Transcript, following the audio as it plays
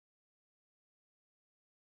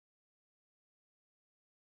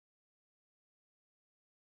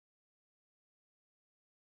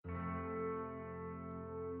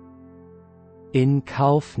In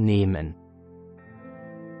Kauf nehmen.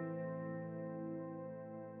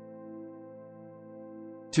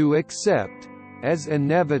 To accept, as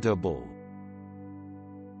inevitable.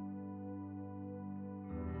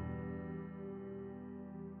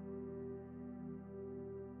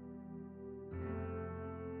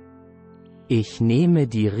 Ich nehme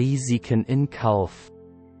die Risiken in Kauf.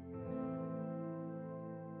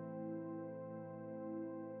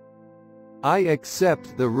 I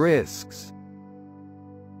accept the risks.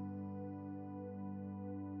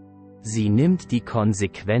 Sie nimmt die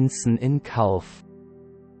Konsequenzen in Kauf.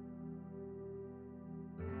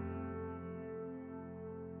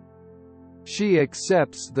 She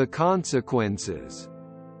accepts the consequences.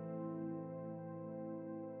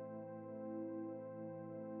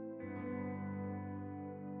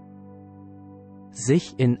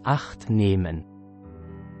 Sich in Acht nehmen.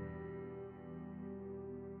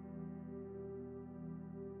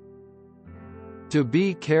 To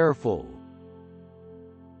be careful.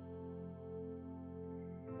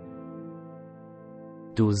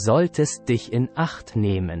 Du solltest dich in Acht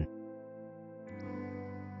nehmen.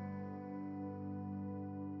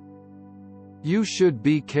 You should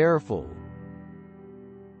be careful.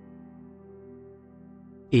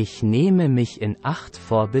 Ich nehme mich in Acht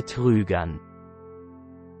vor Betrügern.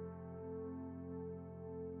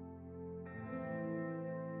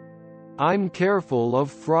 I'm careful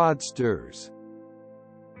of fraudsters.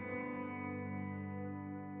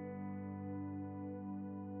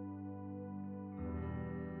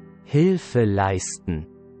 Hilfe leisten.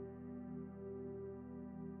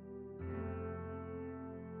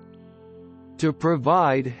 To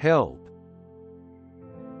provide help.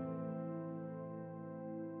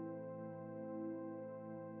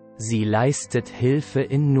 Sie leistet Hilfe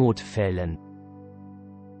in Notfällen.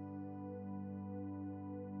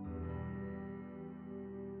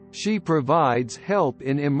 She provides help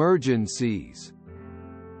in emergencies.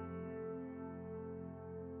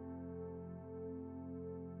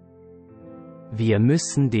 Wir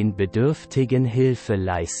müssen den Bedürftigen Hilfe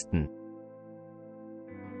leisten.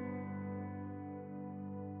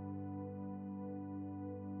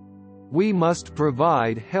 We must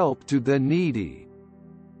provide help to the needy.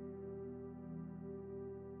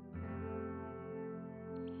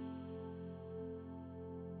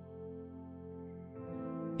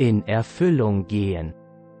 In Erfüllung gehen.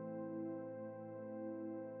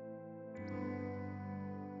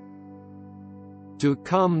 To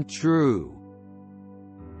come true.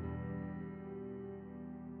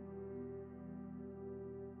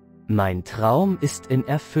 Mein Traum ist in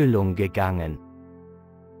Erfüllung gegangen.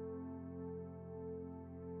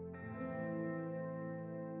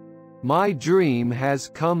 My dream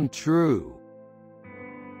has come true.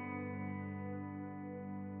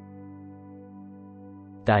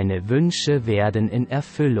 Deine Wünsche werden in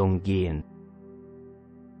Erfüllung gehen.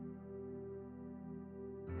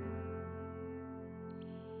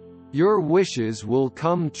 Your wishes will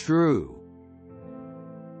come true.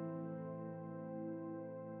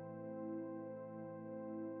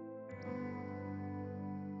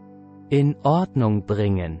 In Ordnung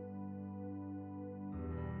bringen.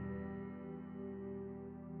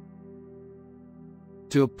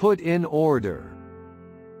 To put in order.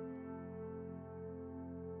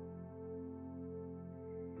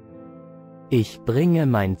 Ich bringe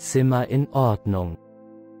mein Zimmer in Ordnung.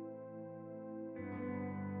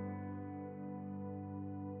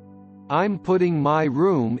 I'm putting my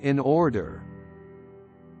room in order.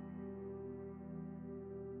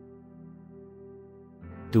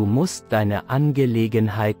 Du musst deine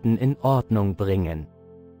Angelegenheiten in Ordnung bringen.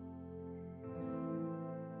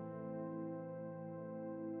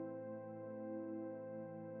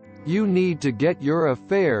 You need to get your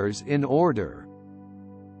affairs in order.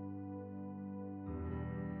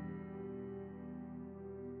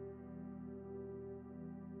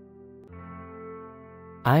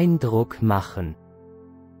 Eindruck machen.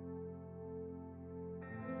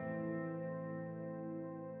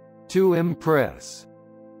 To impress.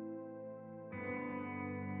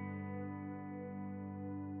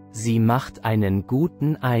 Sie macht einen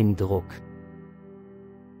guten Eindruck.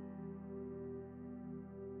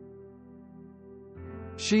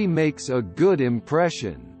 She makes a good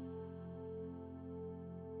impression.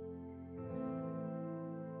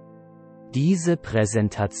 Diese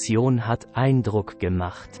Präsentation hat Eindruck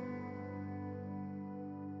gemacht.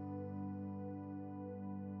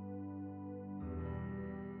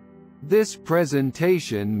 This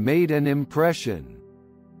presentation made an impression.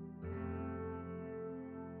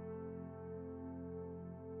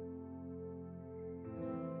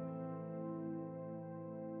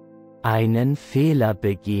 Einen Fehler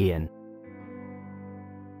begehen.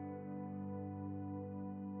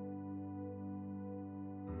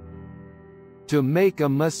 To make a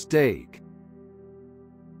mistake.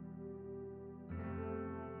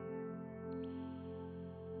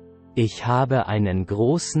 Ich habe einen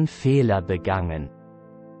großen Fehler begangen.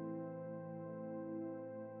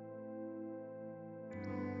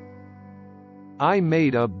 I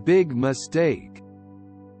made a big mistake.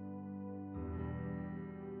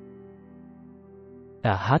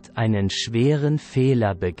 Er hat einen schweren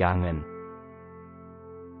Fehler begangen.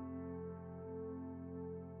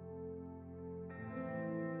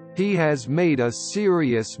 He has made a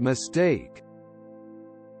serious mistake.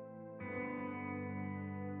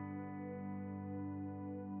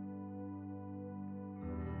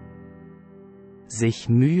 Sich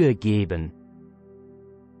Mühe geben.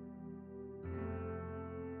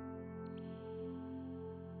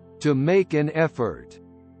 To make an effort.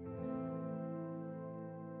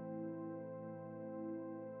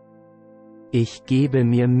 Ich gebe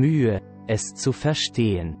mir Mühe, es zu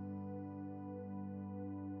verstehen.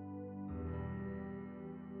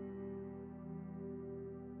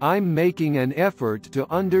 I'm making an effort to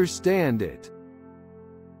understand it.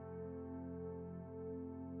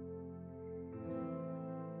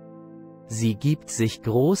 Sie gibt sich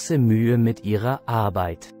große Mühe mit ihrer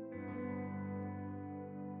Arbeit.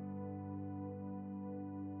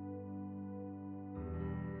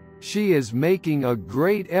 She is making a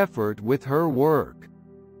great effort with her work.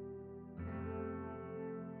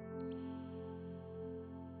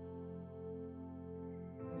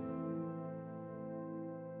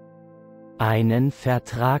 Einen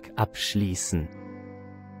Vertrag abschließen.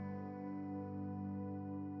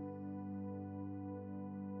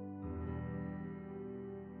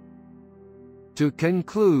 To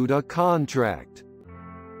conclude a contract.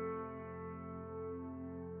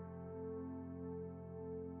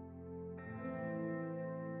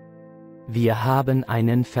 Wir haben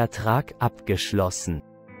einen Vertrag abgeschlossen.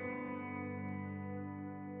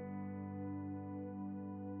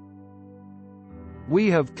 We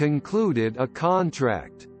have concluded a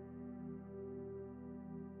contract.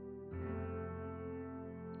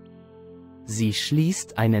 Sie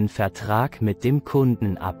schließt einen Vertrag mit dem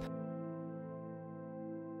Kunden ab.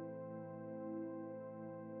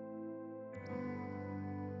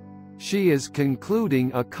 She is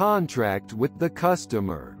concluding a contract with the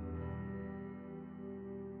customer.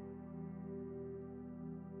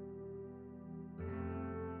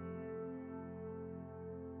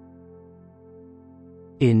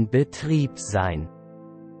 In Betrieb sein.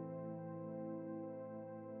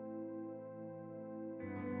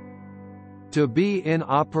 To be in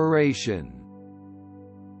operation.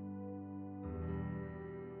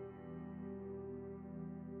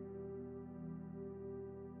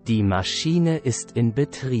 Die Maschine ist in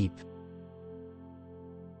Betrieb.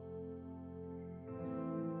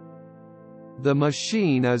 The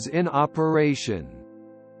machine is in operation.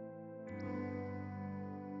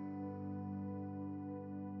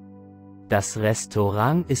 Das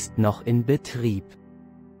Restaurant ist noch in Betrieb.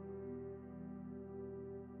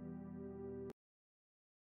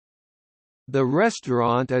 The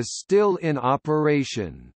restaurant is still in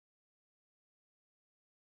operation.